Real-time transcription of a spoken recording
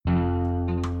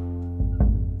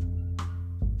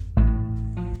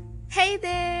Hey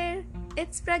there,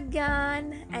 it's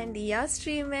Pragyan and you're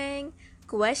streaming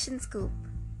Question Scoop.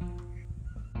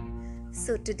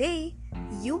 So today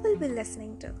you will be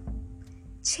listening to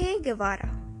Che Guevara,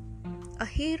 a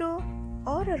hero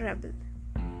or a rebel.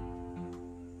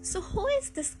 So who is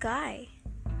this guy?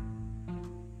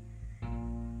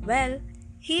 Well,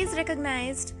 he is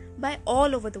recognized by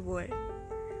all over the world.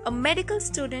 A medical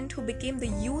student who became the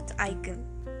youth icon.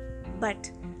 But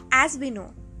as we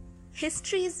know,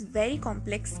 history is very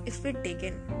complex if we dig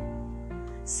in.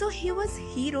 So he was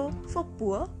hero for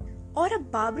poor or a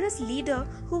barbarous leader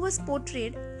who was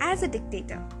portrayed as a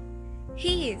dictator.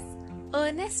 He is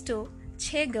Ernesto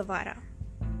Che Guevara.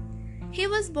 He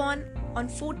was born on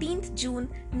 14th June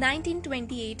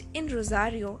 1928 in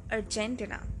Rosario,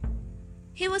 Argentina.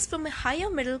 He was from a higher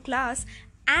middle class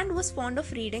and was fond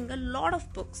of reading a lot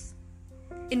of books,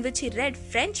 in which he read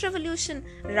French Revolution,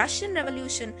 Russian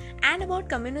Revolution, and about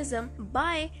communism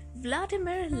by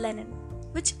Vladimir Lenin,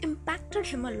 which impacted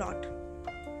him a lot.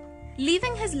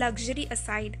 Leaving his luxury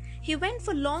aside, he went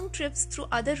for long trips through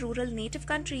other rural native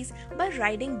countries by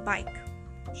riding bike.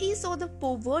 He saw the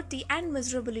poverty and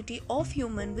miserability of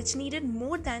humans which needed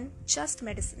more than just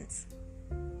medicines.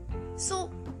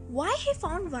 So, why he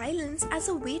found violence as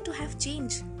a way to have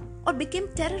change, or became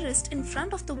terrorist in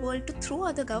front of the world to throw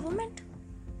out the government?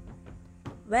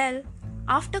 Well,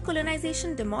 after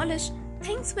colonization demolished,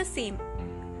 things were same.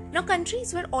 Now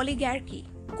countries were oligarchy.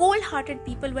 Cold-hearted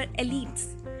people were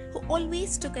elites who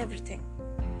always took everything.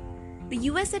 The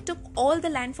USA took all the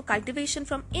land for cultivation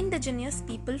from indigenous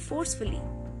people forcefully,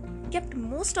 kept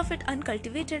most of it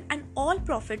uncultivated, and all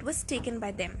profit was taken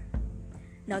by them.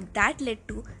 Now that led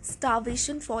to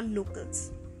starvation for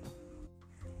locals.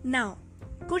 Now,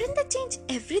 couldn't they change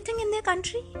everything in their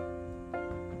country?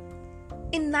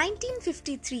 In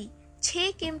 1953,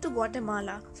 Che came to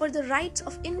Guatemala for the rights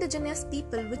of indigenous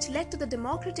people, which led to the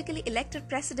democratically elected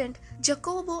president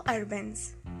Jacobo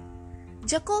Arbenz.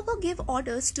 Jacobo gave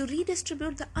orders to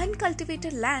redistribute the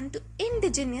uncultivated land to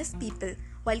indigenous people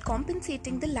while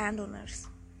compensating the landowners.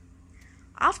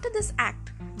 After this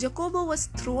act, Jacobo was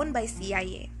thrown by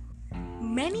CIA.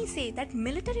 Many say that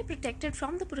military protected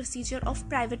from the procedure of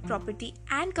private property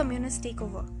and communist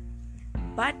takeover.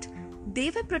 But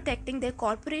they were protecting their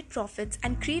corporate profits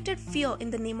and created fear in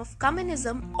the name of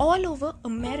communism all over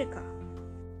America.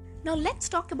 Now let's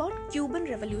talk about Cuban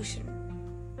Revolution.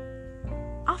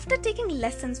 After taking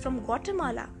lessons from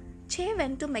Guatemala, Che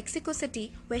went to Mexico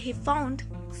City where he found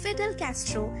Fidel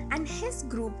Castro and his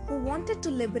group who wanted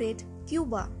to liberate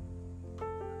Cuba.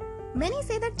 Many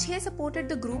say that Che supported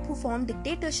the group who formed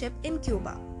dictatorship in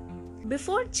Cuba.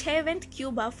 Before Che went to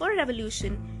Cuba for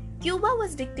revolution, Cuba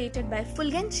was dictated by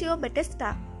Fulgencio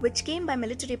Batista, which came by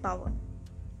military power.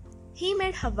 He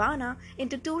made Havana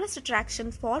into tourist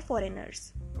attraction for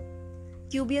foreigners.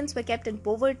 Cubans were kept in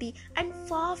poverty and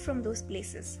far from those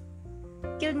places.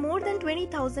 Killed more than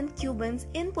 20,000 Cubans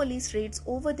in police raids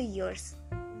over the years.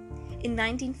 In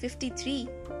 1953,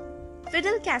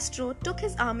 Fidel Castro took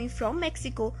his army from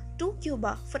Mexico to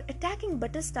Cuba for attacking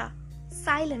Batista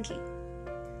silently.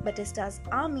 Batista's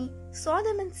army saw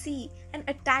them in sea and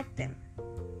attacked them.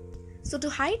 So to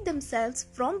hide themselves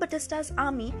from Batista's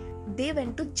army, they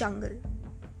went to jungle.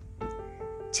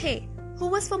 Che, who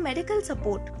was for medical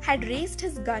support, had raised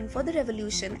his gun for the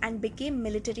revolution and became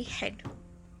military head.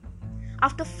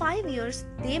 After 5 years,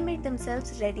 they made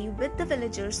themselves ready with the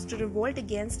villagers to revolt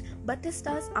against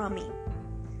Batista's army.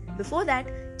 Before that,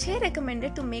 Che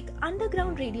recommended to make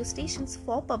underground radio stations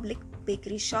for public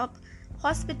bakery shop,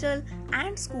 hospital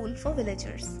and school for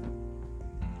villagers.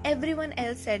 Everyone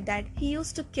else said that he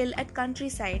used to kill at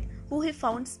countryside who he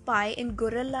found spy in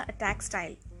guerrilla attack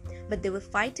style. But they were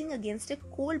fighting against a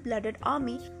cold-blooded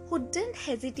army who didn't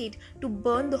hesitate to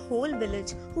burn the whole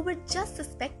village, who were just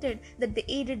suspected that they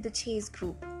aided the Che's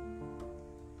group.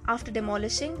 After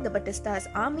demolishing the Batista's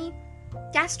army,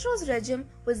 Castro's regime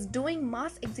was doing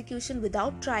mass execution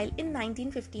without trial in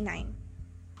 1959.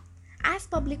 As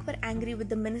public were angry with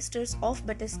the ministers of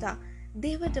Batista,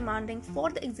 they were demanding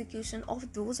for the execution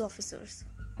of those officers.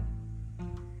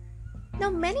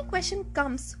 Now many questions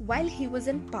comes while he was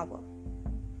in power.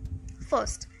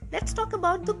 First, let's talk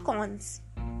about the cons.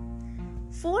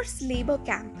 Forced labor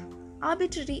camp,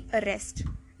 arbitrary arrest,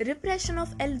 repression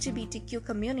of LGBTQ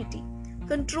community,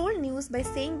 controlled news by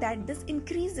saying that this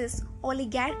increases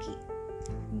oligarchy,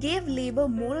 gave labor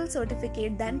moral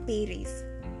certificate than pay raise.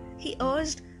 He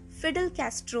urged Fidel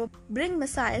Castro bring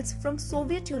missiles from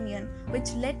Soviet Union,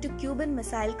 which led to Cuban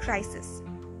Missile Crisis.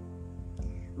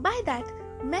 By that,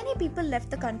 many people left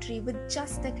the country with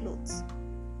just their clothes.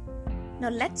 Now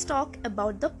let's talk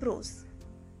about the pros.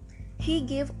 He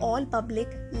gave all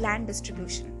public land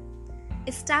distribution,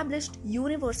 established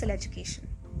universal education,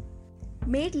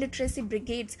 made literacy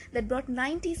brigades that brought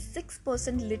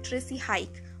 96% literacy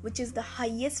hike, which is the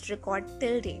highest record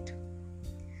till date.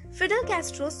 Fidel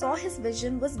Castro saw his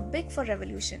vision was big for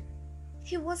revolution.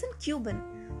 He wasn't Cuban,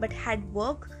 but had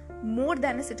work more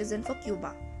than a citizen for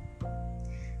Cuba.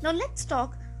 Now let's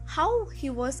talk how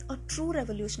he was a true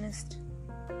revolutionist.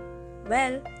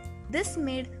 Well, this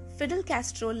made Fidel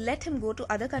Castro let him go to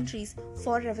other countries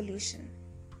for revolution.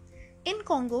 In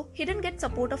Congo, he didn't get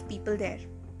support of people there.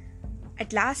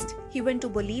 At last, he went to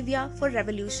Bolivia for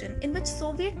revolution, in which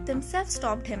Soviets themselves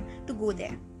stopped him to go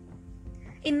there.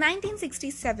 In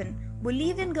 1967,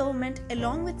 Bolivian government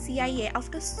along with CIA,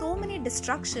 after so many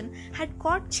destruction, had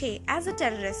caught Che as a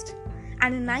terrorist,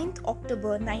 and on 9th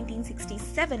October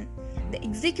 1967, they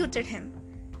executed him,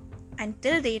 and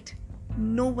till date,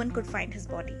 no one could find his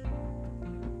body.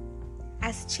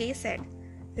 As Che said,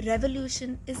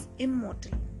 revolution is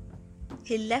immortal.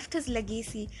 He left his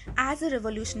legacy as a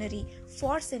revolutionary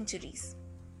for centuries.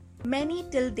 Many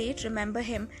till date remember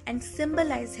him and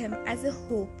symbolize him as a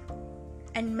hope,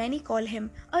 and many call him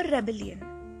a rebellion.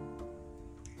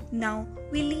 Now,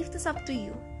 we leave this up to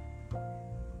you.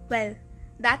 Well,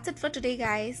 that's it for today,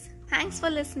 guys. Thanks for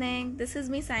listening. This is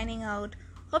me signing out.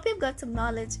 Hope you've got some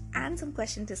knowledge and some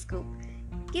question to scoop.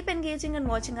 Keep engaging and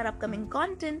watching our upcoming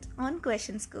content on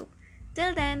Question Scoop.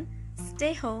 Till then,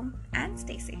 stay home and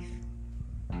stay safe.